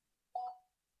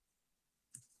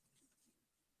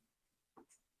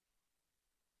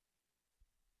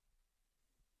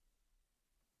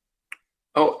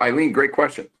 Oh, Eileen, great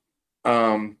question.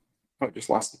 I just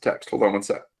lost the text. Hold on one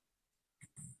sec.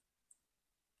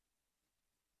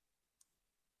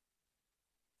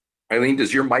 Eileen,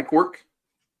 does your mic work?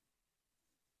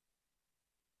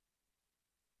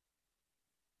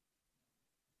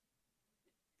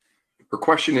 Her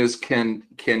question is, can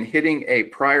hitting a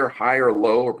prior high or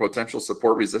low or potential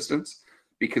support resistance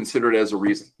be considered as a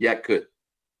reason? Yeah, it could.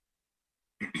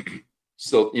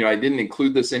 So, I didn't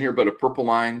include this in here, but a purple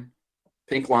line,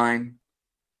 pink line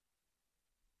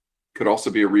could also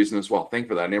be a reason as well. Thank you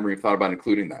for that. I never even thought about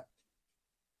including that.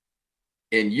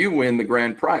 And you win the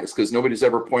grand prize, because nobody's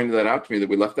ever pointed that out to me that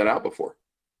we left that out before.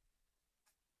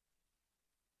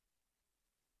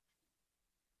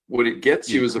 What it gets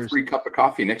you is a free cup of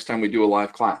coffee next time we do a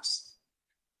live class.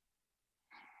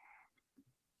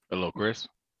 Hello, Chris.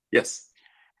 Yes.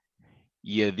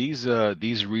 Yeah,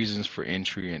 these reasons for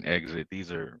entry and exit,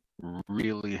 these are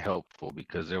really helpful,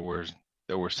 because there were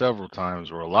several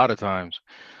times, or a lot of times,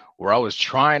 where I was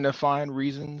trying to find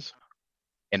reasons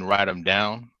and write them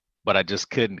down, but I just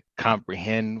couldn't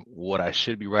comprehend what I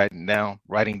should be writing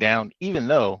down, even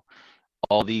though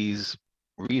all these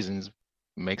reasons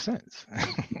make sense.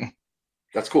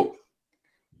 That's cool.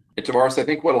 And Tavares, I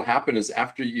think what'll happen is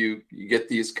after you get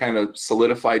these kind of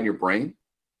solidified in your brain,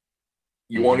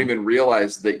 you won't even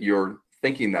realize that you're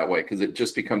thinking that way, because it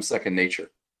just becomes second nature.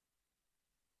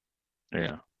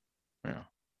 Yeah.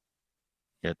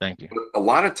 Thank you. But a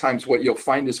lot of times what you'll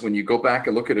find is when you go back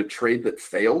and look at a trade that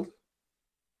failed,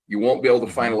 you won't be able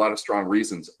to find a lot of strong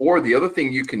reasons. Or the other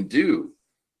thing you can do,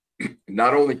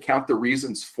 not only count the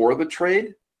reasons for the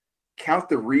trade, count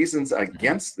the reasons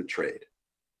against the trade.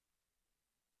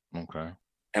 Okay.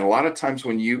 And a lot of times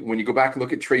when you go back and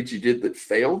look at trades you did that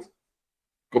failed,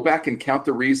 go back and count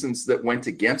the reasons that went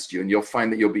against you, and you'll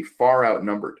find that you'll be far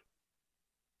outnumbered.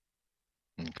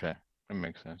 Okay, that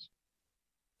makes sense.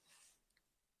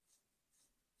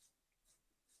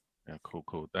 Yeah,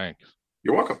 cool. Thanks.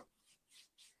 You're welcome.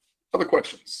 Other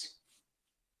questions?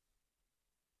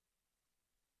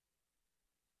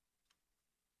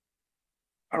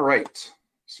 All right.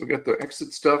 So we got the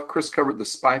exit stuff. Chris covered the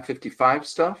SPY 55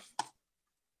 stuff.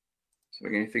 So I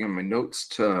got anything on my notes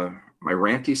to my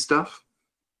ranty stuff?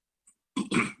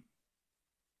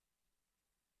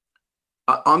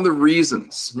 On the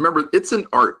reasons, remember, it's an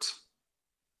art,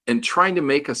 and trying to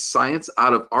make a science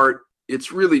out of art,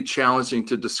 it's really challenging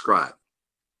to describe.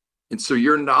 And so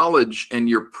your knowledge and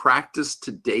your practice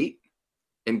to date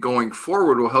and going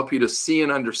forward will help you to see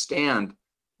and understand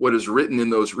what is written in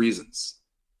those reasons.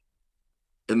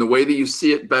 And the way that you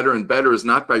see it better and better is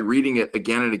not by reading it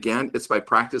again and again, it's by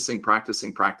practicing.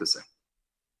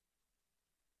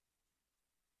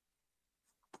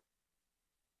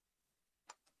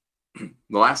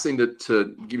 The last thing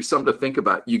to give you something to think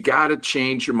about, you got to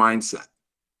change your mindset,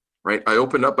 right? I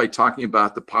opened up by talking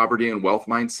about the poverty and wealth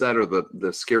mindset, or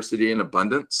the scarcity and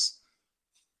abundance.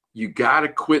 You got to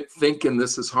quit thinking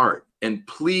this is hard. And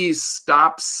please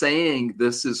stop saying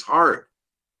this is hard.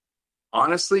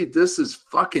 Honestly, this is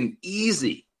fucking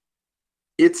easy.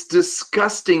 It's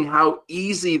disgusting how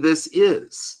easy this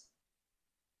is.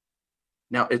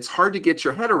 Now, it's hard to get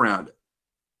your head around it.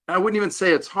 I wouldn't even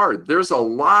say it's hard. There's a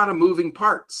lot of moving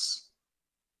parts.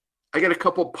 I got a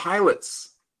couple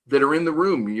pilots that are in the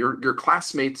room. Your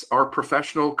classmates are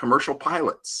professional commercial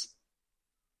pilots.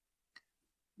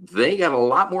 They got a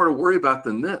lot more to worry about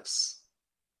than this.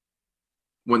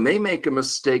 When they make a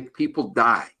mistake, people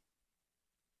die.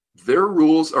 Their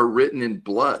rules are written in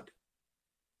blood.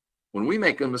 When we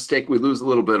make a mistake, we lose a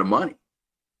little bit of money.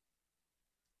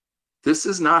 This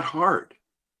is not hard.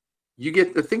 You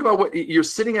get to think about what you're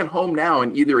sitting at home now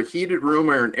in either a heated room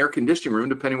or an air conditioning room,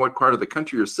 depending what part of the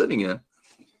country you're sitting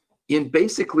in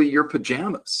basically your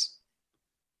pajamas.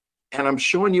 And I'm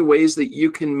showing you ways that you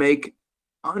can make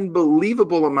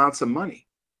unbelievable amounts of money.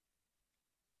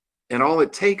 And all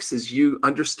it takes is you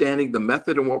understanding the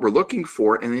method and what we're looking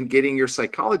for, and then getting your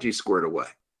psychology squared away.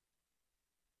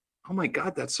 Oh my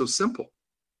God, that's so simple.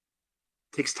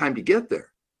 It takes time to get there,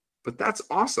 but that's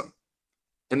awesome.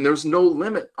 And there's no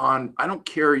limit on, I don't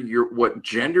care what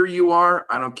gender you are.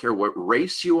 I don't care what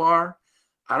race you are.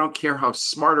 I don't care how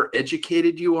smart or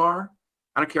educated you are.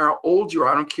 I don't care how old you are.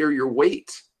 I don't care your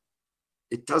weight.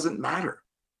 It doesn't matter.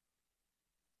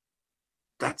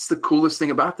 That's the coolest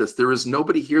thing about this. There is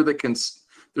nobody here there's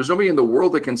nobody in the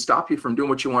world that can stop you from doing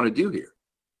what you want to do here.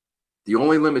 The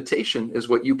only limitation is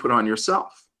what you put on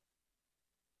yourself.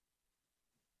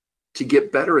 To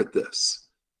get better at this,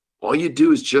 all you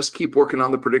do is just keep working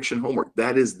on the prediction homework.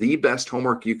 That is the best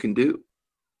homework you can do.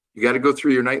 You got to go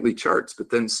through your nightly charts, but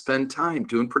then spend time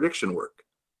doing prediction work.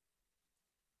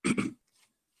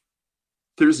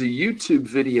 There's a YouTube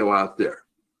video out there.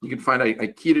 You can find, I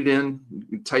keyed it in, you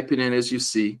can type it in as you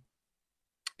see.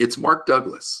 It's Mark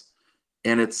Douglas,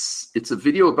 and it's a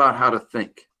video about how to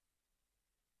think.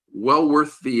 Well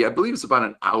worth I believe it's about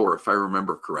an hour if I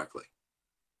remember correctly.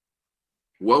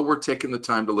 Well worth taking the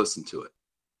time to listen to it.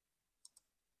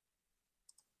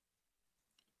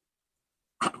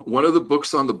 One of the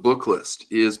books on the book list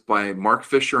is by Mark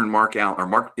Fisher and Mark Allen,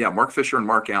 Mark Fisher and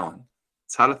Mark Allen.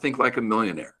 It's How to Think Like a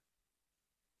Millionaire.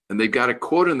 And they've got a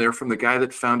quote in there from the guy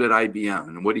that founded IBM.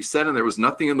 And what he said in there was,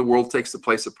 nothing in the world takes the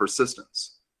place of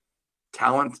persistence.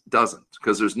 Talent doesn't,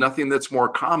 because there's nothing that's more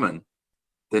common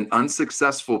than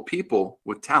unsuccessful people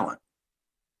with talent.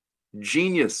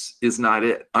 Genius is not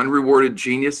it. Unrewarded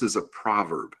genius is a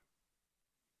proverb.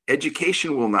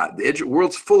 Education will not. The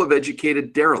world's full of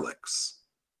educated derelicts.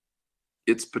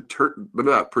 It's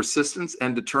persistence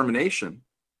and determination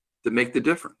that make the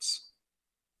difference.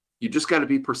 You just got to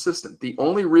be persistent. The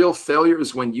only real failure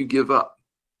is when you give up.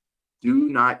 Do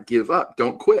not give up.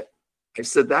 Don't quit. I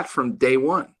said that from day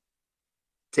one.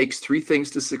 It takes 3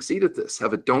 things to succeed at this.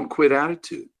 Have a don't quit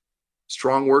attitude,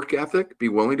 strong work ethic, be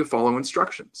willing to follow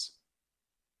instructions.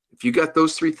 If you got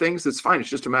those 3 things, it's fine. It's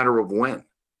just a matter of when.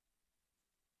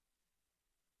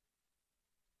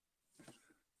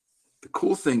 The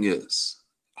cool thing is,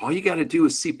 all you got to do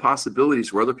is see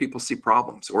possibilities where other people see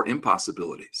problems or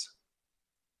impossibilities.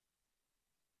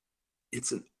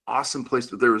 It's an awesome place.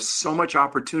 There is so much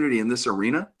opportunity in this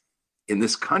arena, in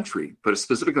this country, but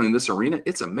specifically in this arena.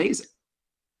 It's amazing.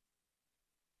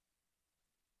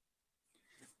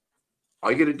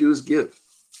 All you got to do is give,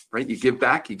 right? You give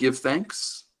back, you give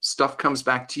thanks, stuff comes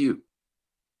back to you.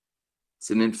 It's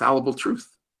an infallible truth.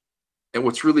 And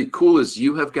what's really cool is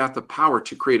you have got the power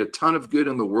to create a ton of good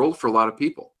in the world for a lot of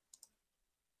people.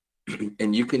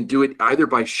 And you can do it either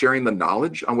by sharing the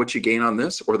knowledge on what you gain on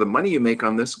this, or the money you make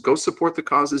on this. Go support the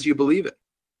causes you believe in.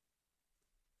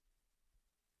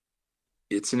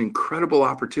 It's an incredible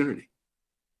opportunity.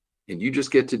 And you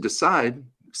just get to decide,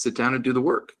 sit down and do the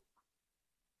work.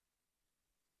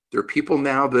 There are people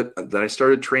now that I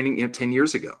started training 10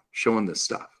 years ago showing this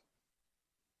stuff.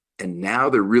 And now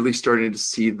they're really starting to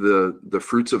see the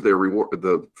fruits of their reward,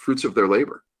 the fruits of their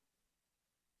labor.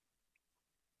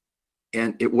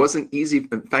 And it wasn't easy.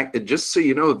 In fact, just so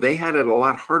you know, they had it a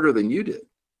lot harder than you did.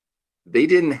 They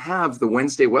didn't have the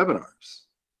Wednesday webinars.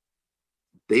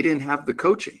 They didn't have the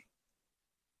coaching.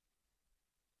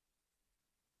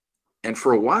 And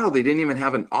for a while, they didn't even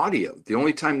have an audio. The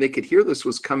only time they could hear this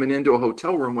was coming into a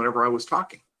hotel room whenever I was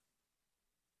talking.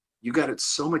 You got it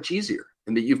so much easier,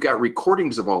 and that you've got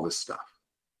recordings of all this stuff.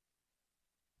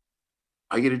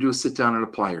 All you got to do is sit down and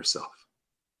apply yourself.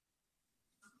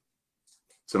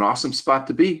 It's an awesome spot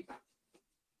to be.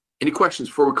 Any questions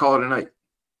before we call it a night?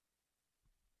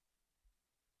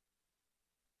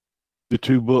 The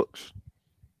 2 books.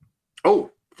 Oh,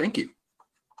 thank you.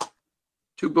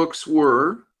 2 books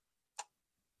were,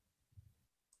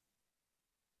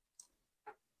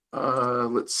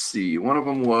 let's see. One of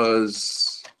them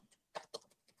was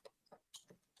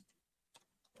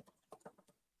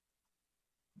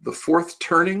The Fourth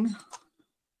Turning.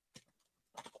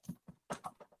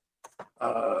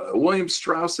 William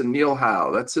Strauss and Neil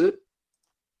Howe. That's it.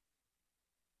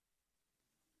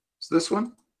 It's this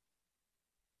one.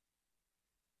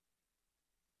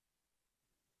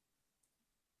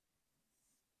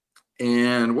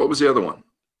 And what was the other one?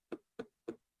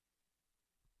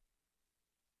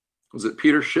 Was it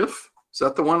Peter Schiff? Is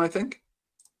that the one, I think?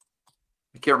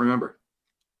 I can't remember.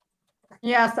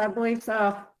 Yes, I believe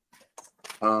so.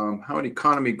 How an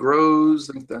Economy Grows.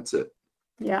 I think that's it.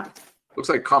 Yeah. Looks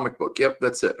like comic book. Yep,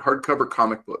 that's it. Hardcover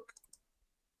comic book.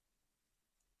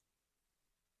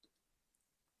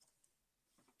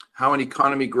 How an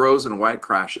economy grows and why it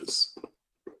crashes.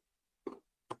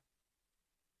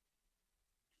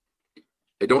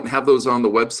 I don't have those on the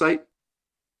website.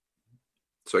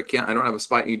 So I don't have a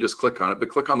spot you just click on it, but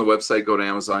click on the website, go to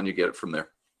Amazon, you get it from there.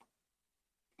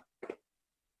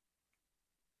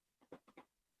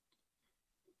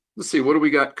 Let's see, what do we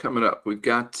got coming up? We've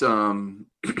got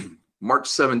March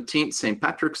 17th, St.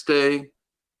 Patrick's Day.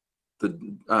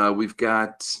 We've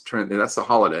got, that's the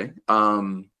holiday.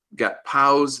 Got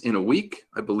POWs in a week,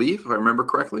 I believe, if I remember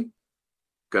correctly.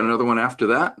 Got another one after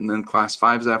that, and then Class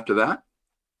 5s after that.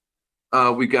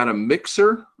 We got a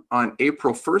mixer on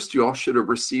April 1st. You all should have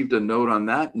received a note on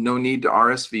that. No need to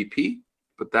RSVP,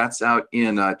 but that's out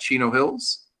in Chino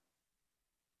Hills.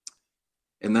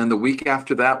 And then the week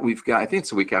after that, we've got, I think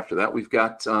it's the week after that, we've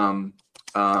got, what's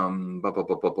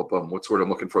the word I'm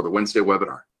looking for? The Wednesday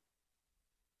webinar.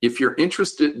 If you're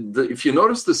interested, if you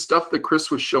notice the stuff that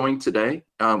Chris was showing today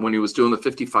when he was doing the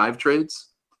 55 trades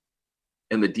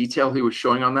and the detail he was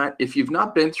showing on that, if you've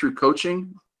not been through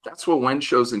coaching, that's what Wen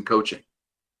shows in coaching.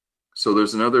 So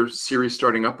there's another series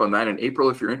starting up on that in April.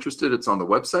 If you're interested, it's on the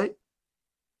website.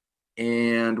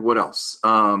 And what else?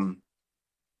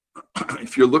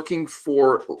 If you're looking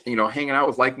for, hanging out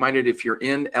with like-minded, if you're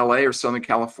in LA or Southern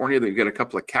California, they've got a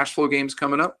couple of cash flow games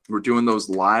coming up. We're doing those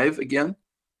live again.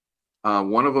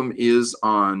 One of them is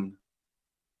on,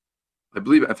 I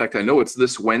believe, in fact, I know it's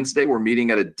this Wednesday. We're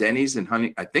meeting at a Denny's in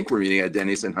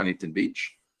Huntington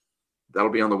Beach. That'll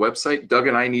be on the website. Doug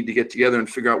and I need to get together and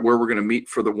figure out where we're going to meet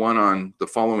for the one on the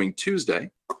following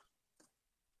Tuesday.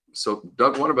 So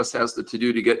Doug, one of us has the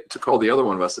to-do to get to call the other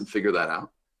one of us and figure that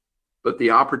out. But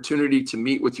the opportunity to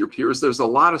meet with your peers, there's a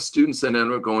lot of students that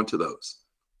end up going to those.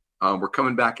 We're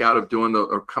coming back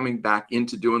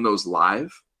into doing those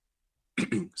live.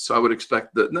 So I would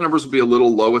expect the numbers will be a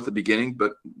little low at the beginning,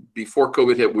 but before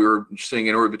COVID hit, we were seeing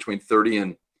anywhere between 30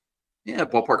 and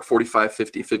ballpark 45,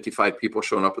 50, 55 people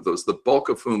showing up at those, the bulk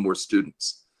of whom were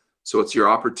students. So it's your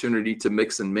opportunity to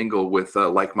mix and mingle with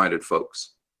like-minded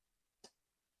folks.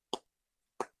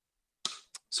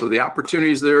 So the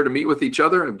opportunity is there to meet with each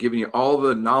other. I'm giving you all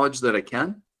the knowledge that I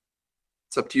can.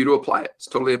 It's up to you to apply it. It's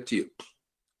totally up to you.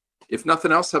 If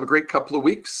nothing else, have a great couple of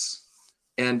weeks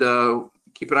and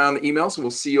keep an eye on the emails, and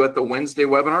we'll see you at the Wednesday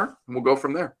webinar, and we'll go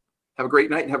from there. Have a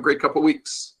great night and have a great couple of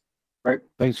weeks. Right.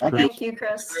 Thanks, Chris. Thank you,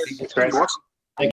 Chris. Thanks, Chris.